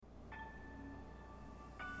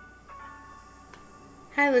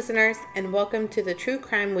Hi, listeners, and welcome to the True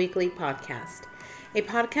Crime Weekly podcast, a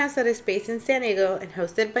podcast that is based in San Diego and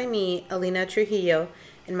hosted by me, Alina Trujillo,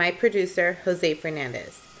 and my producer, Jose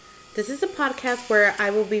Fernandez. This is a podcast where I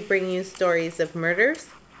will be bringing you stories of murders,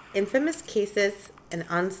 infamous cases, and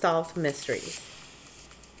unsolved mysteries.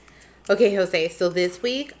 Okay, Jose, so this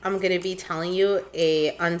week I'm going to be telling you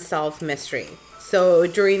a unsolved mystery. So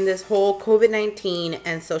during this whole COVID-19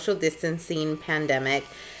 and social distancing pandemic,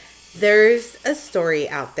 there's a story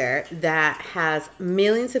out there that has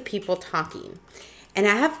millions of people talking. And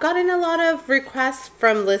I have gotten a lot of requests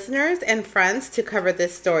from listeners and friends to cover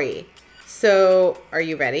this story. So, are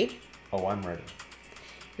you ready? Oh, I'm ready.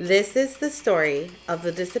 This is the story of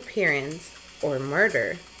the disappearance or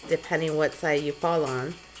murder, depending what side you fall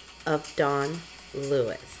on, of Don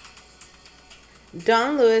Lewis.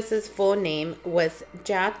 Don Lewis's full name was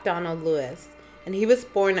Jack Donald Lewis, and he was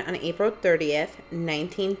born on April 30th,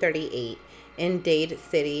 1938 in Dade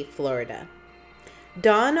City, Florida.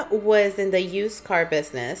 Don was in the used car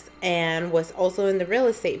business and was also in the real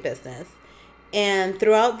estate business. And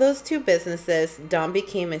throughout those two businesses, Don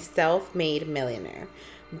became a self-made millionaire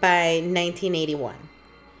by 1981.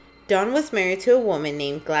 Don was married to a woman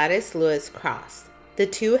named Gladys Lewis Cross. The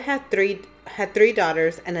two had three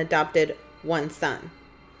daughters and adopted one son.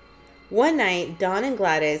 One night, Don and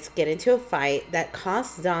Gladys get into a fight that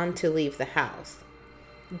caused Don to leave the house.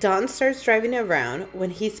 Don starts driving around when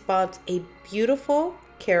he spots a beautiful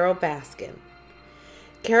Carol Baskin.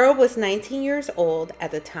 Carol was 19 years old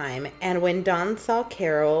at the time, and when Don saw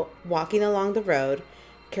Carol walking along the road,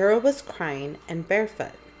 Carol was crying and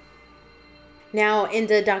barefoot. Now, in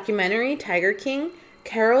the documentary Tiger King,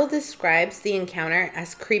 Carol describes the encounter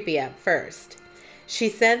as creepy at first. She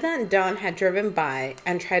said that Don had driven by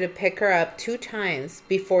and tried to pick her up 2 times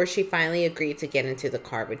before she finally agreed to get into the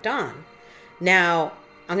car with Don. Now,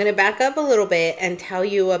 I'm going to back up a little bit and tell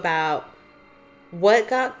you about what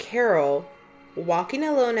got Carol walking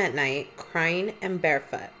alone at night, crying and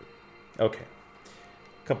barefoot. Okay.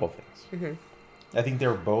 Couple things. Mm-hmm. I think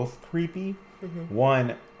they're both creepy. Mm-hmm.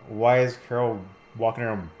 One, why is Carol walking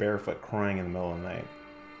around barefoot crying in the middle of the night?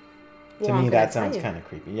 To me, that sounds kind of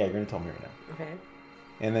creepy. Yeah, you're going to tell me right now. Okay.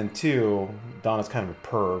 And then 2, Donna's kind of a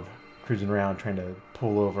perv, cruising around trying to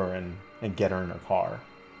pull over and get her in her car.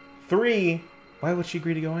 3, why would she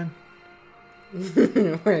agree to go in?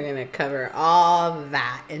 We're going to cover all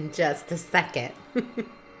that in just a second.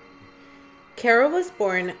 Carol was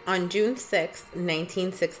born on June 6,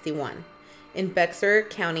 1961, in Bexar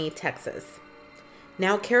County, Texas.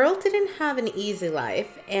 Now, Carol didn't have an easy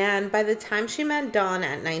life, and by the time she met Don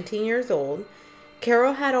at 19 years old,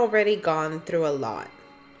 Carol had already gone through a lot.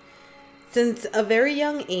 Since a very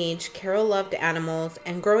young age, Carol loved animals,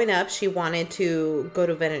 and growing up, she wanted to go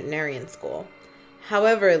to veterinarian school.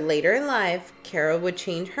 However, later in life, Carol would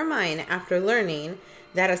change her mind after learning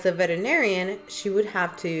that as a veterinarian, she would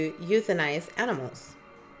have to euthanize animals.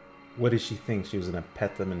 What did she think? She was going to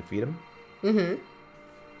pet them and feed them? Mm-hmm.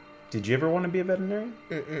 Did you ever want to be a veterinarian?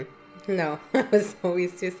 Mm-mm. No, I was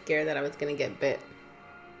always too scared that I was going to get bit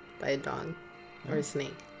by a dog or a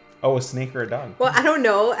snake. Oh, a snake or a dog? Well, I don't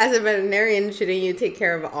know. As a veterinarian, shouldn't you take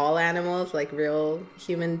care of all animals, like real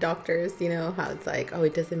human doctors? You know, how it's like, oh,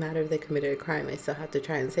 it doesn't matter if they committed a crime. I still have to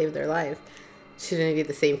try and save their life. Shouldn't it be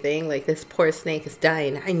the same thing? Like, this poor snake is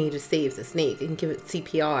dying. I need to save the snake and give it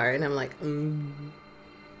CPR. And I'm like, I'm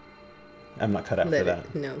not cut out for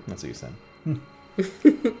that. No. That's what you said.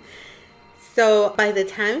 So, by the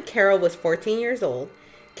time Carol was 14 years old,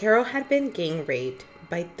 Carol had been gang raped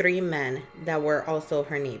by 3 men that were also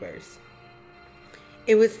her neighbors.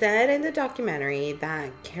 It was said in the documentary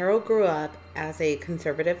that Carol grew up as a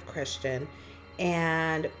conservative Christian,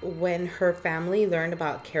 and when her family learned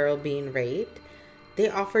about Carol being raped, they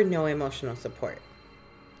offered no emotional support.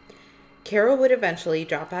 Carol would eventually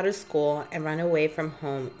drop out of school and run away from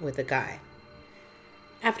home with a guy.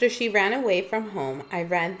 After she ran away from home, I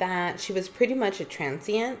read that she was pretty much a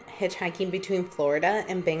transient, hitchhiking between Florida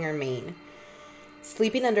and Bangor, Maine,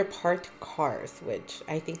 sleeping under parked cars, which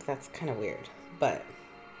I think that's kind of weird, but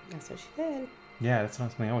that's what she did. Yeah, that's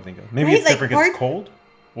not something I would think of. Maybe right? it's different because it's cold.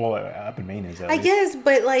 Well, up in Maine is. I guess,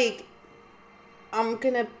 but like, I'm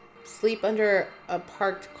gonna sleep under a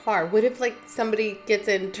parked car. What if like somebody gets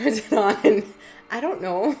in, turns it on? I don't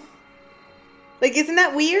know. Like, isn't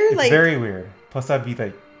that weird? It's like very weird. Plus, I'd be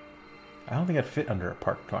like, I don't think I'd fit under a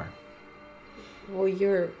parked car. Well,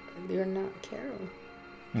 you're not Carol.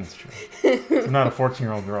 That's true. It's not a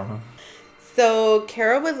 14-year-old girl, huh? So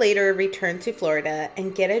Carol would later return to Florida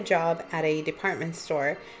and get a job at a department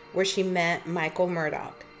store where she met Michael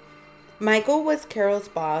Murdoch. Michael was Carol's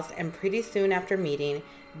boss, and pretty soon after meeting,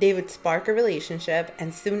 they would spark a relationship,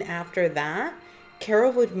 and soon after that,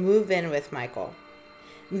 Carol would move in with Michael.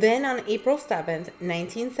 Then on April 7th,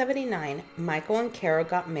 1979, Michael and Carol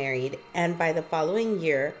got married, and by the following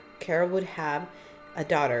year, Carol would have a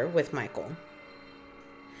daughter with Michael.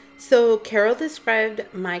 So Carol described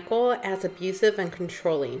Michael as abusive and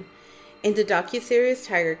controlling. In the docuseries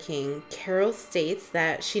Tiger King, Carol states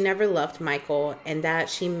that she never loved Michael and that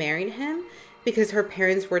she married him because her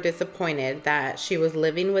parents were disappointed that she was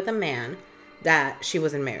living with a man that she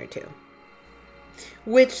wasn't married to.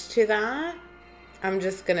 Which to that, I'm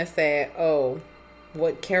just going to say, oh,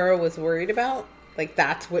 what Carol was worried about? Like,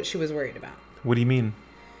 that's what she was worried about. What do you mean?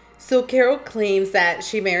 So Carol claims that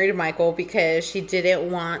she married Michael because she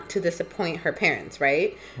didn't want to disappoint her parents,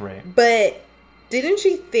 right? Right. But didn't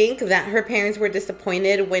she think that her parents were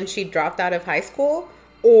disappointed when she dropped out of high school?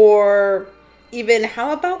 Or even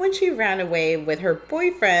how about when she ran away with her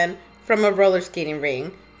boyfriend from a roller skating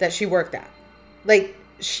ring that she worked at? Like,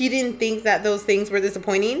 she didn't think that those things were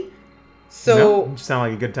disappointing? So, no, you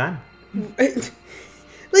sound like a good time.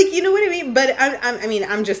 Like, you know what I mean? But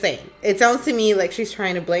I'm just saying. It sounds to me like she's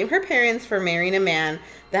trying to blame her parents for marrying a man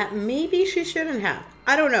that maybe she shouldn't have.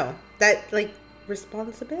 I don't know. That, like,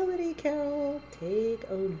 responsibility, Carol. Take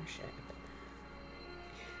ownership.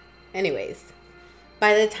 Anyways,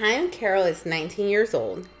 by the time Carol is 19 years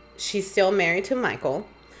old, she's still married to Michael.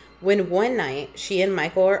 When one night she and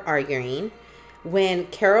Michael are arguing, when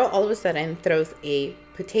Carol all of a sudden throws a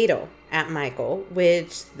potato at Michael,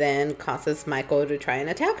 which then causes Michael to try and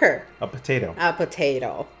attack her. A potato. A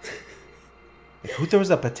potato. Who throws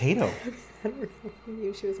a potato? I don't know.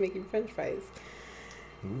 Maybe she was making French fries.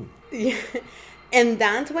 Ooh. Yeah. And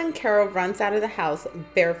that's when Carol runs out of the house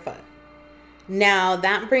barefoot. Now,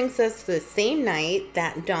 that brings us to the same night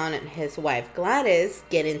that Don and his wife Gladys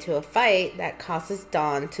get into a fight that causes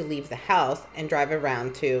Don to leave the house and drive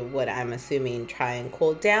around to what I'm assuming try and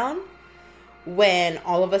cool down. When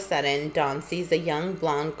all of a sudden, Don sees a young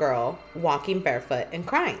blonde girl walking barefoot and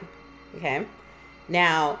crying. Okay?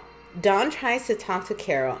 Now, Don tries to talk to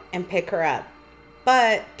Carol and pick her up,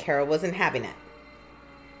 but Carol wasn't having it.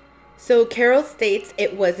 So Carol states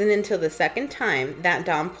it wasn't until the second time that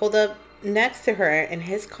Don pulled up next to her in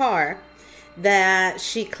his car that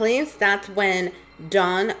she claims that's when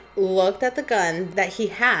Don looked at the gun that he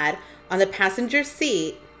had on the passenger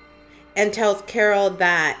seat and tells Carol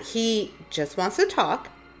that he just wants to talk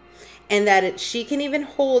and that she can even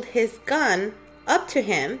hold his gun up to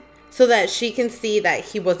him so that she can see that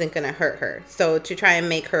he wasn't going to hurt her. So to try and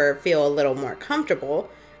make her feel a little more comfortable,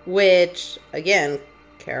 which, again,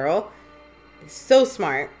 Carol is so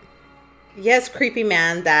smart. Yes, creepy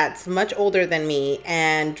man that's much older than me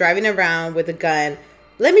and driving around with a gun.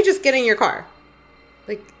 Let me just get in your car.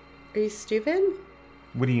 Like, are you stupid?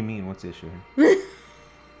 What do you mean? What's the issue here?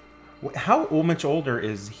 How much older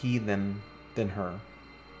is he than her?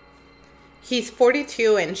 He's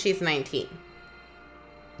 42 and she's 19.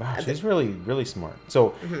 Wow, she's really, really smart.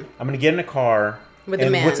 So I'm going to get in a car. With a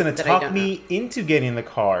man what's going to that I talk don't me into getting in the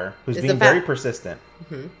car, who's Is being the very fact- persistent,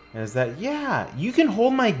 is that, yeah, you can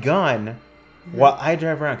hold my gun while I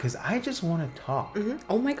drive around because I just want to talk.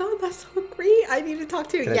 Oh my God, that's so great. I need to talk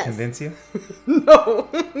to you. Did Yes. I convince you? No.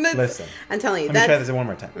 Listen. I'm telling you. Let me try this one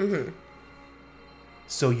more time.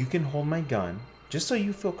 So you can hold my gun just so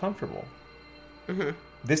you feel comfortable.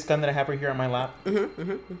 This gun that I have right here on my lap,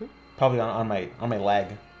 probably on my leg.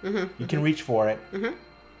 You can reach for it.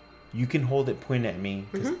 You can hold it pointed at me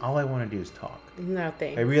because all I want to do is talk.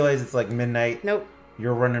 Nothing. I realize it's like midnight. Nope.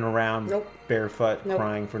 You're running around Nope. barefoot, Nope.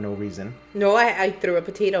 crying for no reason. No, I threw a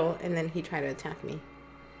potato and then he tried to attack me.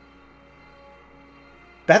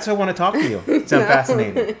 That's why I want to talk to you. Sound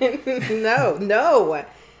fascinating. No.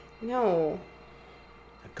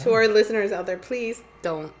 To our listeners out there, please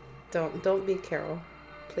don't be Carol.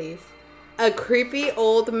 Please. A creepy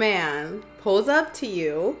old man pulls up to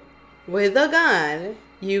you with a gun.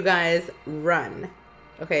 You guys run.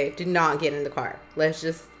 Okay, do not get in the car. Let's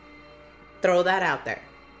just throw that out there.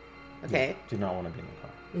 Okay? Do not want to be in the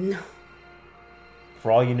car. No.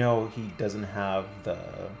 For all you know, he doesn't have the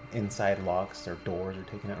inside locks or doors are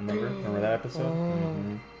taken out. Remember that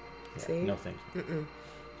episode? Yeah, See? no thanks.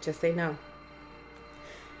 Just say no.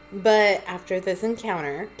 But after this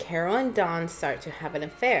encounter, Carol and Don start to have an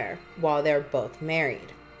affair while they're both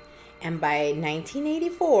married. And by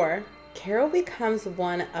 1984, Carol becomes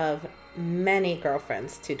one of many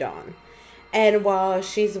girlfriends to Don. And while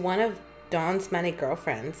she's one of Don's many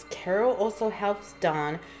girlfriends, Carol also helps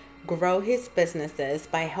Don grow his businesses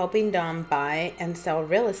by helping Don buy and sell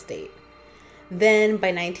real estate. Then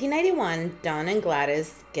by 1991, Don and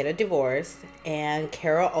Gladys get a divorce, and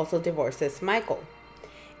Carol also divorces Michael.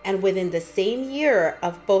 And within the same year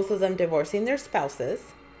of both of them divorcing their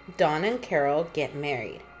spouses, Don and Carol get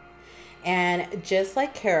married. And just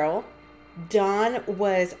like Carol, Don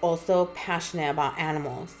was also passionate about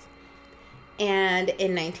animals. And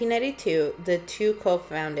in 1992, the two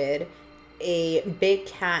co-founded a big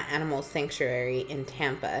cat animal sanctuary in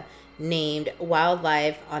Tampa named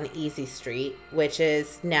Wildlife on Easy Street, which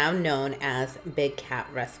is now known as Big Cat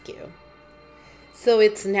Rescue. So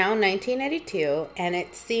it's now 1992, and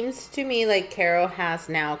it seems to me like Carol has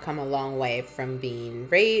now come a long way from being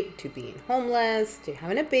raped to being homeless to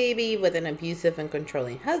having a baby with an abusive and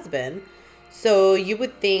controlling husband. So you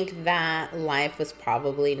would think that life was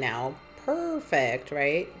probably now perfect,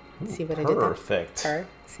 right? See what I did there? Perfect.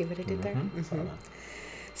 See what I did there? Mm-hmm.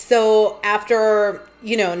 So after,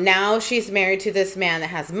 now she's married to this man that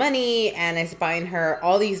has money and is buying her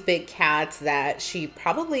all these big cats that she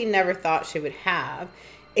probably never thought she would have.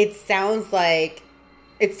 It sounds like,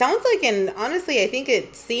 and honestly, I think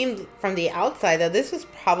it seemed from the outside that this was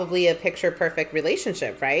probably a picture perfect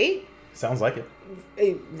relationship, right? Sounds like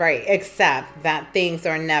it. Right, except that things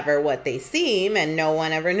are never what they seem and no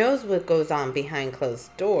one ever knows what goes on behind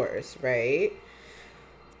closed doors, right?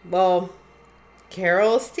 Well,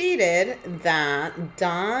 Carol stated that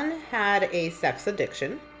Don had a sex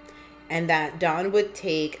addiction and that Don would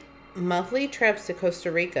take monthly trips to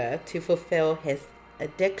Costa Rica to fulfill his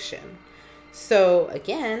addiction. So,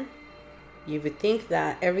 again, you would think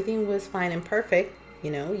that everything was fine and perfect.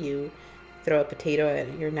 You throw a potato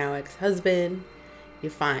at your now ex-husband. You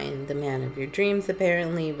find the man of your dreams,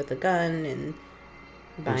 apparently, with a gun and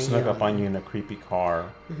He snuck up on you in a creepy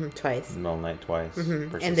car. Mm-hmm, twice. In the middle of the night, twice.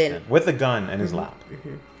 Mm-hmm. And then with a gun in his lap.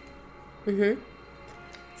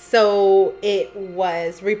 So it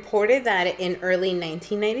was reported that in early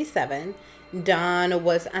 1997, Don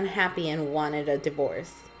was unhappy and wanted a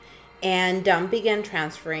divorce. And Don began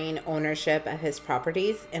transferring ownership of his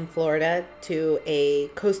properties in Florida to a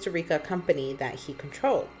Costa Rica company that he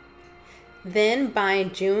controlled. Then by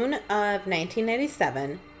June of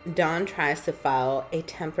 1997, Don tries to file a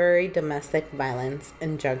temporary domestic violence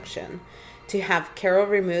injunction to have Carol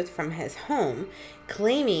removed from his home,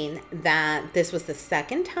 claiming that this was the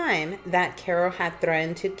second time that Carol had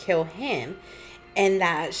threatened to kill him and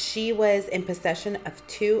that she was in possession of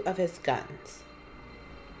 2 of his guns.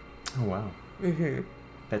 Oh, wow. Mm-hmm.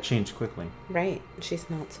 That changed quickly. Right. She's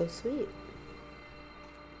not so sweet.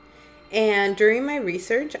 And during my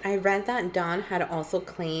research, I read that Don had also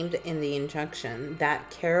claimed in the injunction that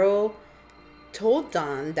Carol told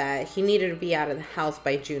Don that he needed to be out of the house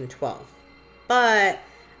by June 12th. But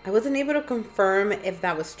I wasn't able to confirm if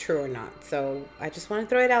that was true or not. So I just want to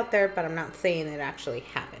throw it out there, but I'm not saying it actually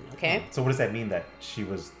happened, okay? So what does that mean? That she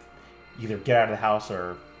was either get out of the house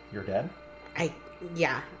or you're dead? I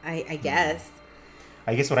guess.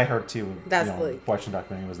 I guess what I heard too, like, watching the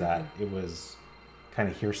documentary, was that it was kind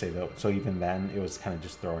of hearsay though. So even then, it was kind of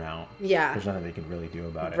just thrown out. Yeah. There's nothing they could really do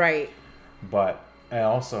about it. Right. But I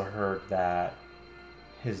also heard that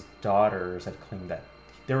his daughters had claimed that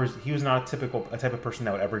he was not a type of person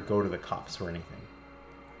that would ever go to the cops or anything.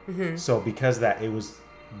 Mm-hmm. So because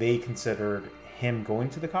they considered him going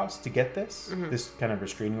to the cops to get this kind of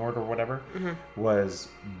restraining order or whatever was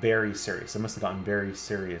very serious. It must have gotten very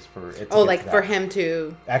serious for it. For him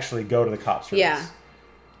to actually go to the cops for this.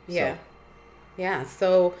 Yeah. Yeah.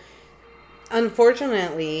 So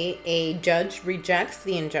unfortunately, a judge rejects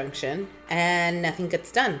the injunction and nothing gets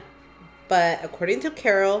done. But according to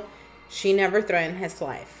Carol, she never threatened his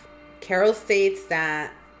life. Carol states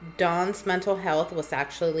that Don's mental health was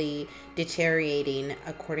actually deteriorating,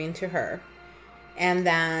 according to her, and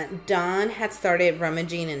that Don had started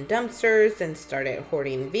rummaging in dumpsters and started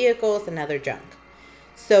hoarding vehicles and other junk.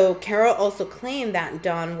 So Carol also claimed that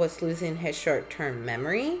Don was losing his short-term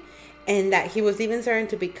memory and that he was even starting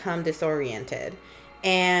to become disoriented.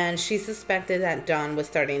 And she suspected that Don was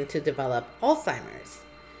starting to develop Alzheimer's.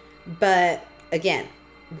 But again,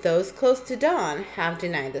 those close to Don have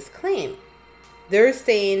denied this claim. They're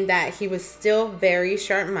saying that he was still very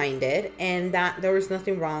sharp-minded and that there was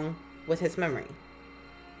nothing wrong with his memory.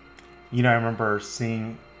 I remember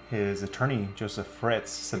seeing his attorney, Joseph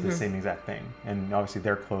Fritz, said the same exact thing. And obviously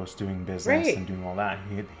they're close, doing business and doing all that.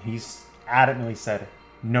 He's adamantly said,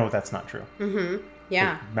 no, that's not true. Mm-hmm.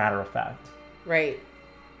 Yeah. Like, matter of fact. Right.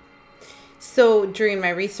 So during my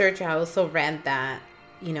research, I also read that,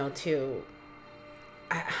 I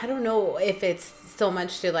don't know if it's so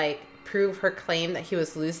much to prove her claim that he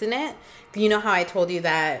was losing it. You know how I told you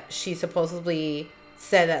that she supposedly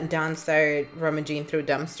said that Don started rummaging through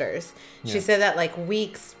dumpsters. Yeah. She said that like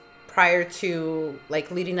weeks prior to, like,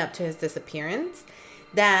 leading up to his disappearance,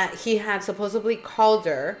 that he had supposedly called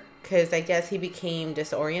her because I guess he became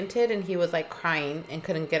disoriented and he was like crying and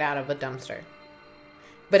couldn't get out of a dumpster.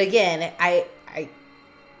 But again, I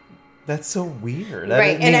that's so weird.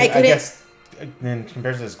 Right, I I couldn't. guess in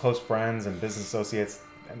comparison to his close friends and business associates,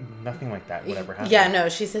 nothing like that would ever happen. Yeah, no,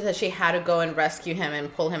 she said that she had to go and rescue him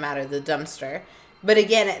and pull him out of the dumpster. But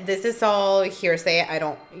again, this is all hearsay. I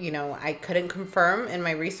don't, I couldn't confirm in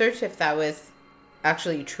my research if that was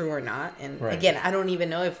actually true or not. And again, I don't even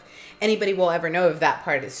know if anybody will ever know if that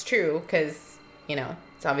part is true because,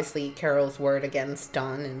 it's obviously Carol's word against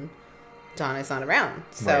Don, and Don is not around.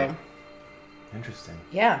 So, Interesting.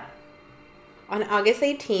 Yeah. On August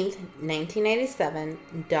 18th, 1997,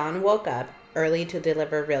 Don woke up early to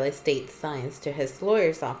deliver real estate signs to his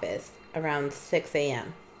lawyer's office around 6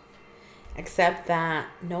 a.m. Except that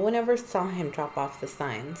no one ever saw him drop off the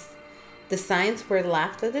signs. The signs were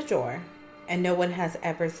left at the door, and no one has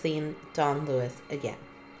ever seen Don Lewis again.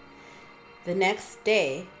 The next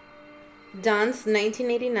day, Don's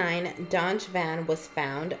 1989 Dodge van was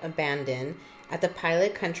found abandoned at the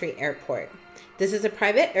Pilot Country Airport. This is a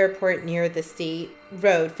private airport near the State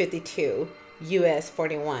Road 52, US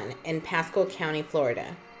 41, in Pasco County,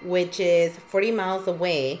 Florida, which is 40 miles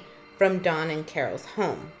away from Don and Carol's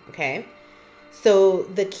home, okay? So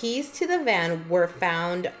the keys to the van were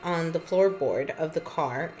found on the floorboard of the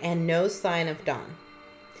car and no sign of Don.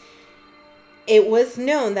 It was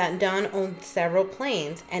known that Don owned several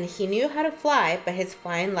planes and he knew how to fly, but his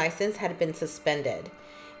flying license had been suspended.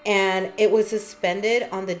 And it was suspended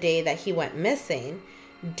on the day that he went missing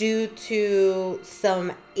due to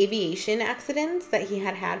some aviation accidents that he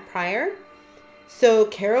had had prior. So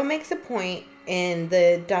Carol makes a point in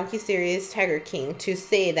the docuseries Tiger King to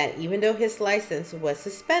say that even though his license was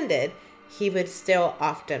suspended, he would still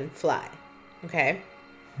often fly. Okay?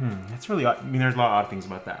 That's really odd. I mean, there's a lot of odd things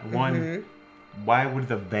about that. One, why would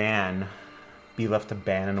the van be left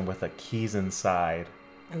abandoned with the keys inside?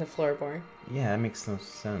 On the floorboard. Yeah, that makes no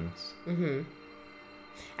sense.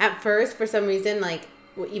 At first, for some reason, like,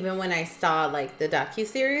 even when I saw, like, the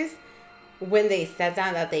docuseries, when they said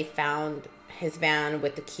that they found his van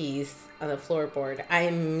with the keys on the floorboard, I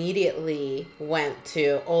immediately went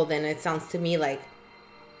to, then it sounds to me like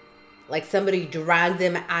somebody dragged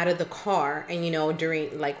him out of the car, and,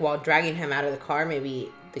 during, like, while dragging him out of the car, maybe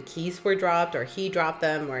the keys were dropped, or he dropped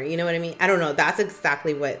them, or, you know what I mean? I don't know. That's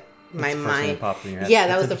exactly what my mind popped in your head. Yeah,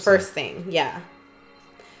 that was the first thing. Yeah.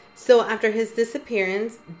 So after his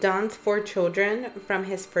disappearance, Don's 4 children from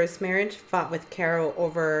his first marriage fought with Carol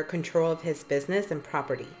over control of his business and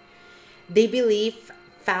property. They believe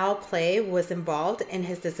foul play was involved in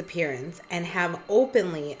his disappearance and have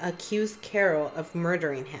openly accused Carol of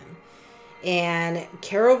murdering him. And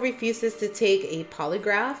Carol refuses to take a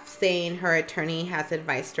polygraph, saying her attorney has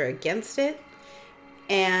advised her against it.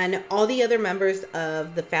 And all the other members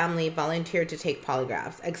of the family volunteered to take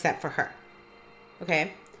polygraphs, except for her.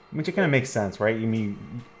 Okay? Which it kind of makes sense, right? You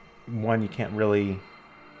mean, one, you can't really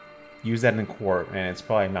use that in court, and it's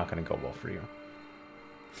probably not going to go well for you.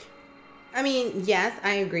 I mean, yes,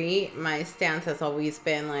 I agree. My stance has always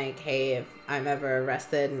been like, hey, if I'm ever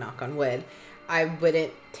arrested, knock on wood, I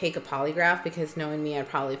wouldn't take a polygraph, because knowing me, I'd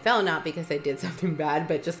probably fail, not because I did something bad,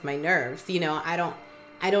 but just my nerves.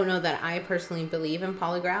 I don't know that I personally believe in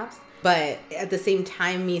polygraphs, but at the same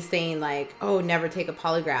time, me saying like, oh, never take a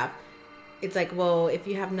polygraph, it's like, well, if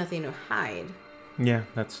you have nothing to hide. Yeah,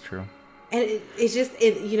 that's true. And it's just,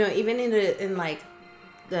 even in like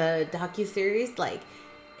the docuseries, like,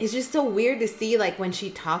 it's just so weird to see, like, when she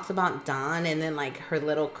talks about Don and then, like, her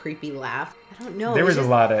little creepy laugh. I don't know. There was a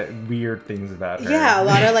lot of weird things about her. Yeah, a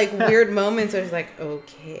lot of, like, weird moments where it's like,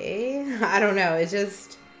 okay. I don't know. It's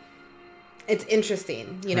just, it's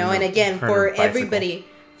interesting, And again, for everybody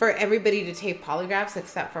to take polygraphs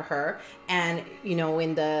except for her. And,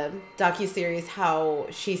 in the docuseries, how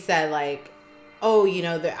she said, like, oh,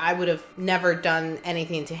 that I would have never done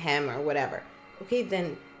anything to him or whatever. Okay,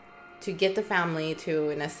 then to get the family to,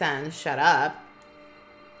 in a sense, shut up,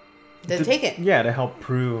 then take it. Yeah, to help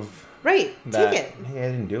prove. Right, that, take it. Hey, I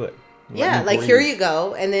didn't do it. Yeah, like, here you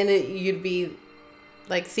go. And then you'd be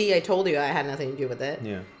like, see, I told you I had nothing to do with it.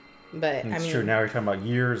 Yeah. But, it's true. Now we're talking about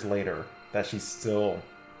years later that she's still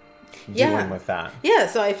dealing with that. Yeah,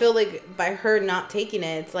 so I feel like by her not taking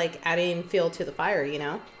it, it's like adding fuel to the fire,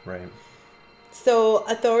 Right. So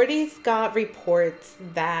authorities got reports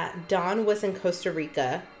that Don was in Costa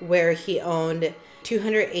Rica, where he owned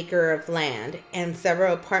 200 acres of land and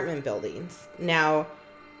several apartment buildings. Now,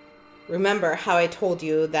 remember how I told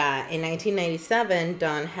you that in 1997,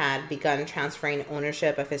 Don had begun transferring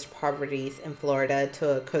ownership of his properties in Florida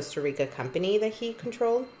to a Costa Rica company that he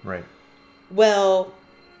controlled? Right. Well,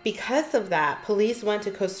 because of that, police went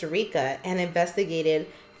to Costa Rica and investigated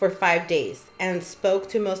for 5 days and spoke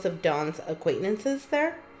to most of Don's acquaintances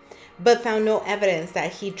there, but found no evidence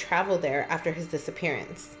that he traveled there after his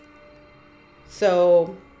disappearance.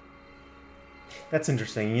 So... That's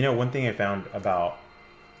interesting. You know, one thing I found about,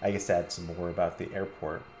 I guess to add some more about the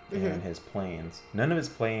airport and his planes, none of his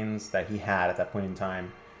planes that he had at that point in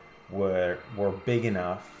time were big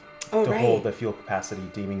enough to hold the fuel capacity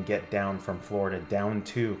to even get down from Florida down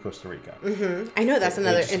to Costa Rica. I know that's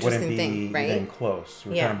another interesting thing, right? Even close.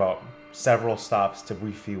 We're talking about several stops to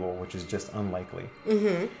refuel, which is just unlikely.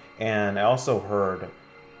 And I also heard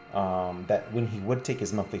that when he would take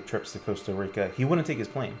his monthly trips to Costa Rica, he wouldn't take his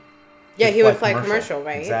plane. Yeah, he would fly commercial,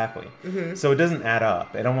 right? Exactly. So it doesn't add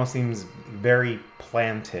up. It almost seems very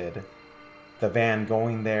planted, the van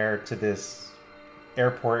going there to this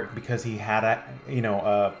airport because he had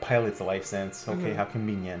a pilot's license. Okay, how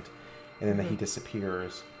convenient. And then that he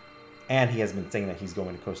disappears. And he has been saying that he's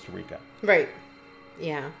going to Costa Rica. Right.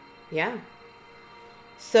 Yeah. Yeah.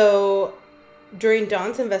 So during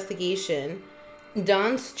Don's investigation,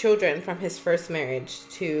 Don's children from his first marriage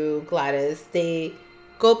to Gladys, they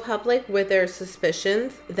go public with their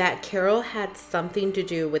suspicions that Carol had something to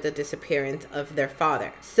do with the disappearance of their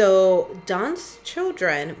father. So Don's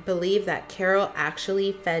children believe that Carol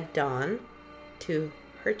actually fed Don to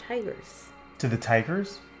her tigers. To the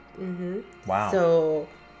tigers? Wow. So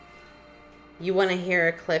you want to hear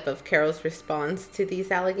a clip of Carol's response to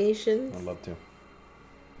these allegations? I'd love to.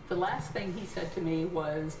 The last thing he said to me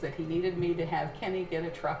was that he needed me to have Kenny get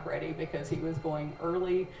a truck ready because he was going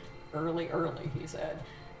early, he said,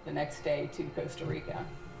 the next day to Costa Rica.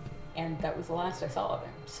 And that was the last I saw of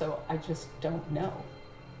him. So I just don't know.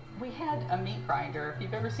 We had a meat grinder. If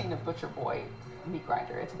you've ever seen a Butcher Boy meat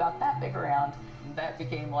grinder, it's about that big around. That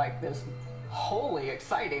became like this wholly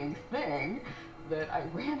exciting thing that I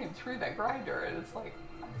ran him through that grinder. And it's like,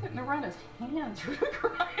 I couldn't have run his hand through the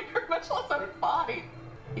grinder, much less his body.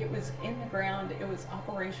 It was in the ground. It was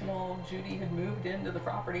operational. Judy had moved into the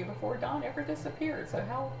property before Don ever disappeared. So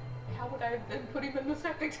how would I then put him in the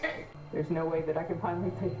septic tank? There's no way that I could finally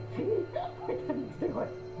say, I couldn't do it.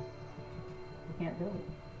 I can't do it.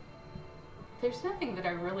 There's nothing that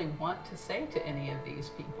I really want to say to any of these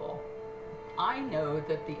people. I know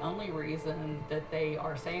that the only reason that they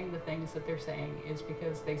are saying the things that they're saying is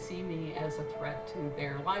because they see me as a threat to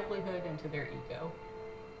their livelihood and to their ego.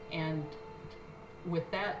 And with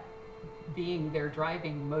that being their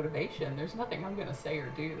driving motivation, there's nothing I'm going to say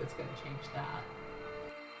or do that's going to change that.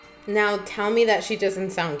 Now tell me that she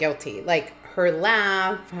doesn't sound guilty. Like her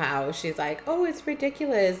laugh, how she's like, oh, it's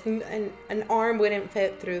ridiculous. And an arm wouldn't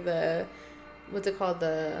fit through the, what's it called?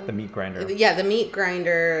 The meat grinder. Yeah, the meat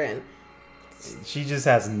grinder. And she just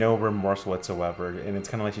has no remorse whatsoever. And it's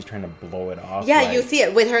kind of like she's trying to blow it off. Yeah, like, you see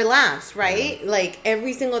it with her laughs, right? Yeah. Like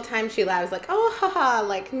every single time she laughs, like, oh, haha,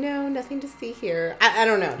 like, no, nothing to see here. I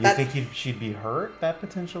don't know. You think she'd be hurt that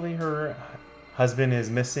potentially her husband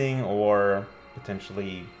is missing or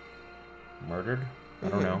potentially murdered? I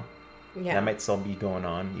don't know. Yeah. That might still be going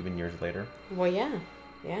on even years later. Well, yeah.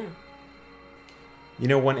 Yeah. You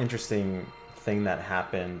know, one interesting thing that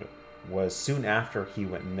happened was soon after he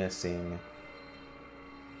went missing,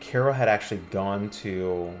 Carol had actually gone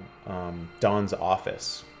to Don's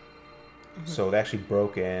office. So they actually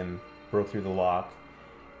broke through the lock,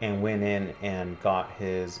 and went in and got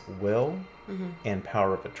his will and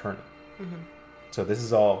power of attorney. So this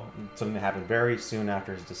is all something that happened very soon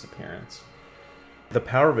after his disappearance. The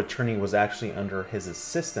power of attorney was actually under his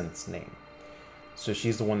assistant's name. So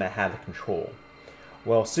she's the one that had the control.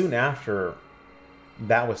 Well, soon after,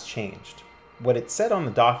 that was changed. What it said on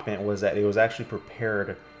the document was that it was actually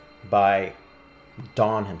prepared by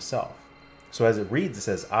Don himself. So as it reads, it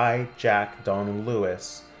says, I, Jack Don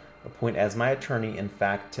Lewis, appoint as my attorney, in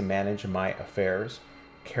fact, to manage my affairs,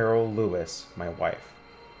 Carol Lewis, my wife.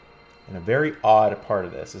 And a very odd part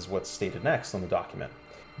of this is what's stated next on the document.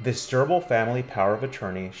 This durable family power of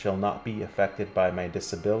attorney shall not be affected by my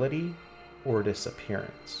disability or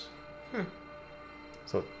disappearance.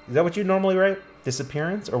 So is that what you normally write?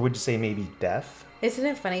 Disappearance? Or would you say maybe death? Isn't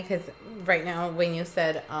it funny? Because right now when you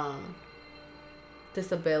said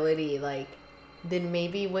disability, like, then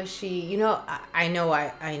maybe was she, you know, I know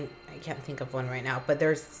I can't think of one right now, but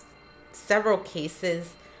there's several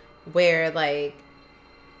cases where, like,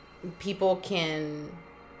 people can,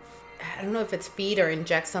 I don't know if it's feed or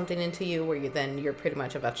inject something into you where you're pretty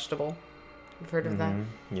much a vegetable. You've heard of that?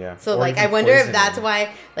 Yeah. So, Or like, even I wonder if poisoning.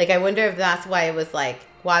 that's why, it was like,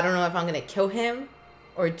 well, I don't know if I'm going to kill him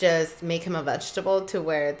or just make him a vegetable to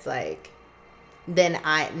where it's like, then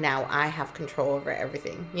I have control over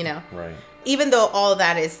everything, you know? Right. Even though all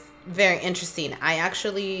that is very interesting, I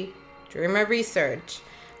actually, during my research,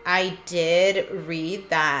 I did read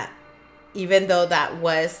that even though that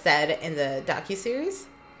was said in the docuseries,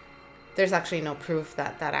 there's actually no proof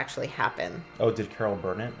that that actually happened. Oh, did Carol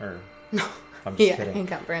burn it? Or No. I'm just Yeah, kidding. he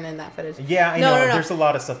got burned in that footage. Yeah, I No, know. no, no. There's a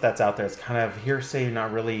lot of stuff that's out there. It's kind of hearsay,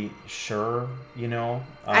 not really sure, you know?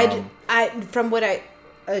 From what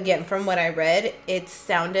I read, it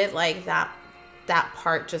sounded like that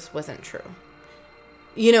part just wasn't true.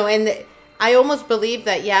 You know, and I almost believe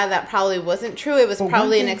that, yeah, that probably wasn't true. It was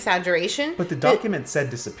probably an exaggeration. But the document said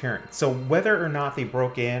disappearance. So whether or not they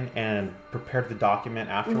broke in and prepared the document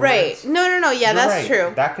afterwards. Right. No. Yeah, you're that's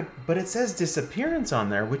right. true. But it says disappearance on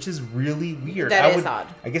there, which is really weird. That is odd.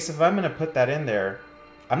 I guess if I'm going to put that in there,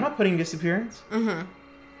 I'm not putting disappearance. Mm-hmm.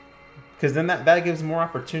 Because then that gives more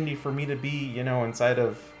opportunity for me to be, you know, inside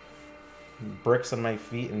of bricks on my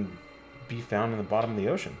feet and be found in the bottom of the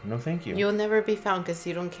ocean. No, thank you. You'll never be found because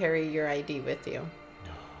you don't carry your ID with you.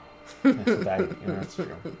 That's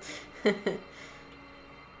true.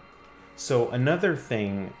 So another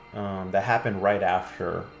thing that happened right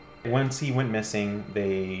after, once he went missing,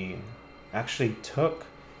 they actually took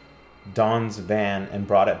Don's van and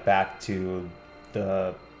brought it back to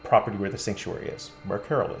the property where the sanctuary is, where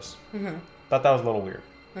Carol is. Mm-hmm. Thought that was a little weird.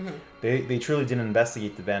 Mm-hmm. They truly didn't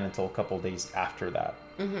investigate the van until a couple of days after that.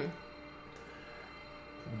 Mm-hmm.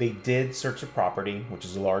 They did search the property, which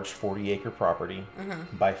is a large 40-acre property,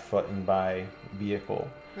 by foot and by vehicle.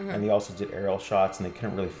 And they also did aerial shots, and they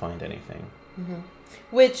couldn't really find anything.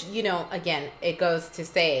 Which, you know, again, it goes to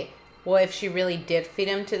say, well, if she really did feed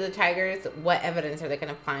him to the tigers, what evidence are they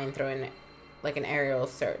going to find through an aerial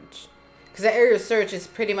search? Because the aerial search is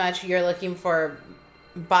pretty much, you're looking for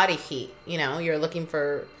body heat, you know? You're looking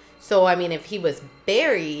for... So, I mean, if he was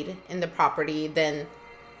buried in the property, then...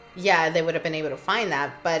 yeah, they would have been able to find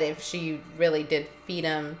that. But if she really did feed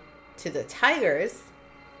him to the tigers,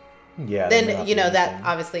 then, you know, that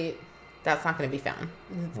obviously that's not going to be found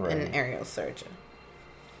in an aerial search.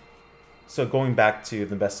 So going back to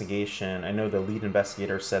the investigation, I know the lead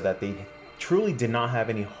investigator said that they truly did not have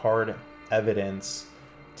any hard evidence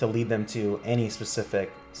to lead them to any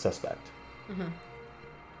specific suspect. Mm-hmm.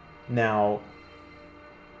 Now,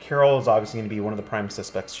 Carol is obviously going to be one of the prime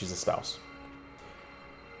suspects. She's a spouse.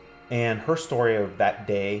 And her story of that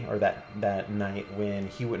day or that night when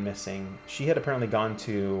he went missing, she had apparently gone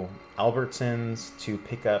to Albertsons to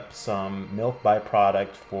pick up some milk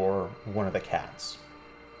byproduct for one of the cats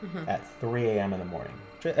at 3 a.m. in the morning.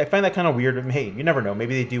 I find that kind of weird. Hey, you never know.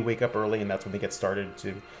 Maybe they do wake up early and that's when they get started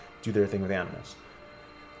to do their thing with animals.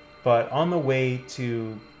 But on the way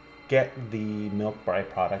to get the milk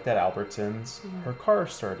byproduct at Albertsons, her car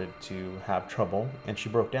started to have trouble and she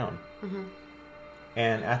broke down. Mm-hmm.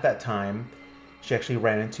 And at that time, she actually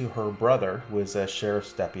ran into her brother, who was a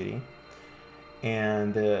sheriff's deputy.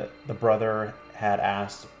 And the brother had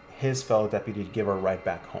asked his fellow deputy to give her a ride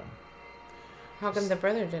back home. How come the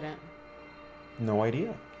brother didn't? No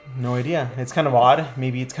idea. It's kind of odd.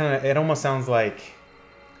 Maybe it almost sounds like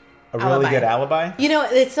a really good alibi. You know,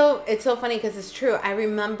 it's so funny because it's true. I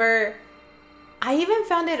remember, I even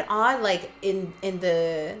found it odd, like in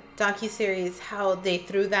the docuseries, how they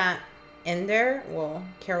threw that in there. Well,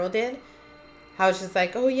 Carol did. How it's just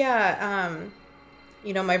like, oh yeah,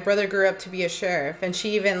 you know, my brother grew up to be a sheriff, and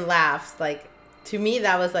she even laughs. Like, to me,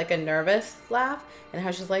 that was like a nervous laugh, and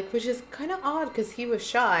how she's like, which is kind of odd because he was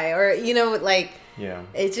shy, or you know, like, yeah,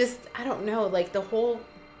 it just, I don't know, like the whole,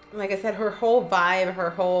 like I said, her whole vibe,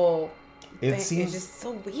 her whole thing is just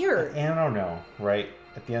so weird. And I don't know, right?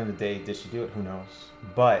 At the end of the day, did she do it? Who knows?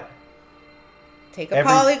 But take a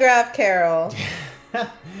polygraph, Carol.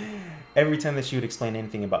 Every time that she would explain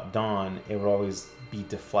anything about Dawn, it would always be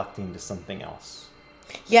deflecting to something else.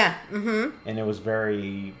 Yeah. Mm-hmm. And it was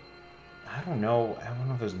very, I don't know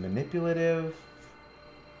if it was manipulative,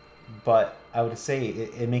 but I would say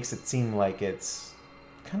it makes it seem like it's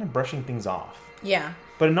kind of brushing things off. Yeah.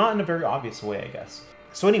 But not in a very obvious way, I guess.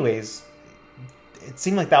 So anyways, it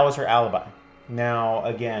seemed like that was her alibi. Now,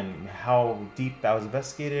 again, how deep that was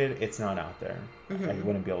investigated, it's not out there. Mm-hmm. I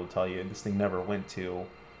wouldn't be able to tell you. This thing never went to...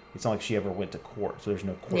 It's not like she ever went to court, so there's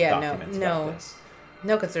no court documents about this.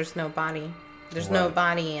 No, because there's no body. There's no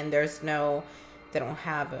body, and there's no... They don't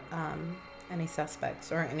have any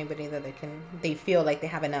suspects or anybody that they feel like they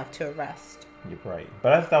have enough to arrest. You're right.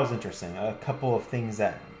 But I thought that was interesting. A couple of things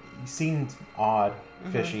that seemed odd,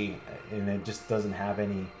 fishy, and it just doesn't have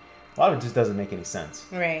any... lot of it just doesn't make any sense.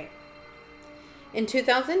 Right. In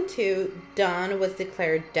 2002, Don was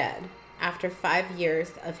declared dead after 5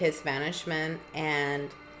 years of his vanishment, and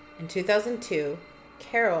in 2002,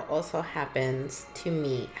 Carol also happens to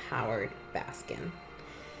meet Howard Baskin.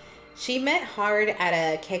 She met Howard at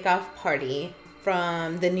a kickoff party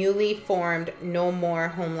from the newly formed No More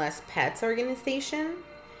Homeless Pets organization,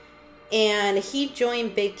 and he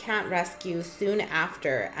joined Big Cat Rescue soon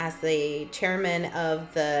after as the chairman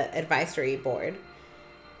of the advisory board.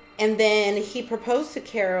 And then he proposed to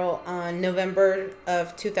Carol on November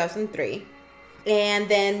of 2003. And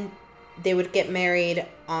then they would get married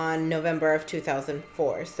on November of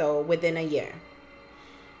 2004. So within a year.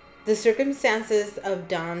 The circumstances of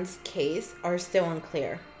Don's case are still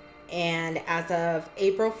unclear. And as of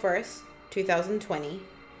April 1st, 2020,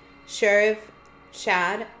 Sheriff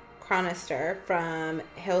Chad Chronister from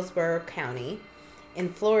Hillsborough County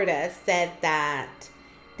in Florida said that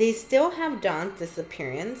they still have Don's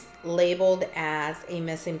disappearance labeled as a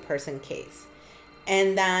missing person case,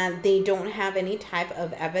 and that they don't have any type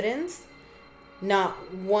of evidence, not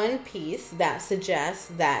one piece that suggests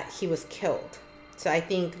that he was killed. So I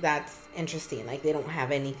think that's interesting. Like, they don't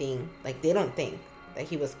have anything, like, they don't think that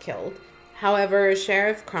he was killed. However,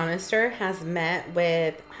 Sheriff Chronister has met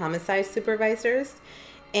with homicide supervisors,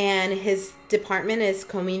 and his department is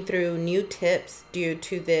combing through new tips due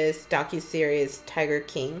to this docuseries Tiger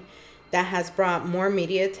King that has brought more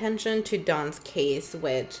media attention to Don's case,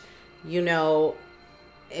 which, you know,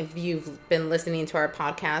 if you've been listening to our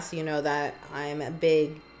podcast, you know that I'm a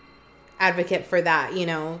big advocate for that, you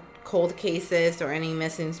know, cold cases or any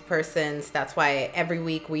missing persons. That's why every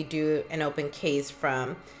week we do an open case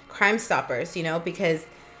from Crime Stoppers, you know, because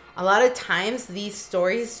a lot of times these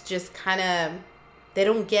stories just kind of, they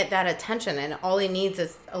don't get that attention, and all it needs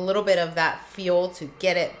is a little bit of that fuel to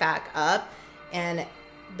get it back up. And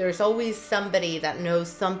there's always somebody that knows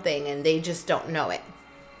something and they just don't know it.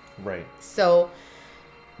 Right. So,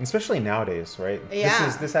 especially nowadays, right?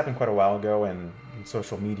 Yeah. This happened quite a while ago, and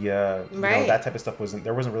social media, you know, that type of stuff wasn't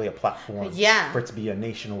really a platform for it to be a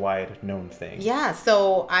nationwide known thing. Yeah.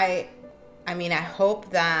 So I mean, I hope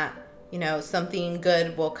that, you know, something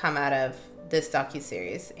good will come out of this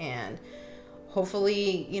docuseries, and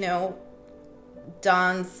hopefully, you know,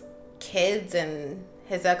 Don's kids and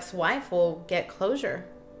his ex-wife will get closure.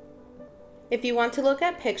 If you want to look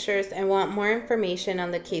at pictures and want more information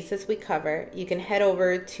on the cases we cover, you can head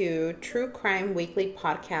over to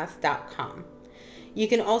truecrimeweeklypodcast.com. You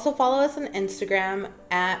can also follow us on Instagram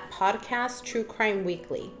at Podcast True Crime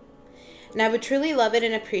Weekly. And I would truly love it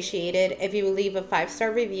and appreciate it if you would leave a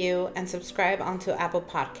 5-star review and subscribe onto Apple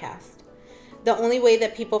Podcast. The only way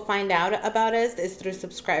that people find out about us is through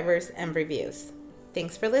subscribers and reviews.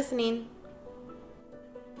 Thanks for listening.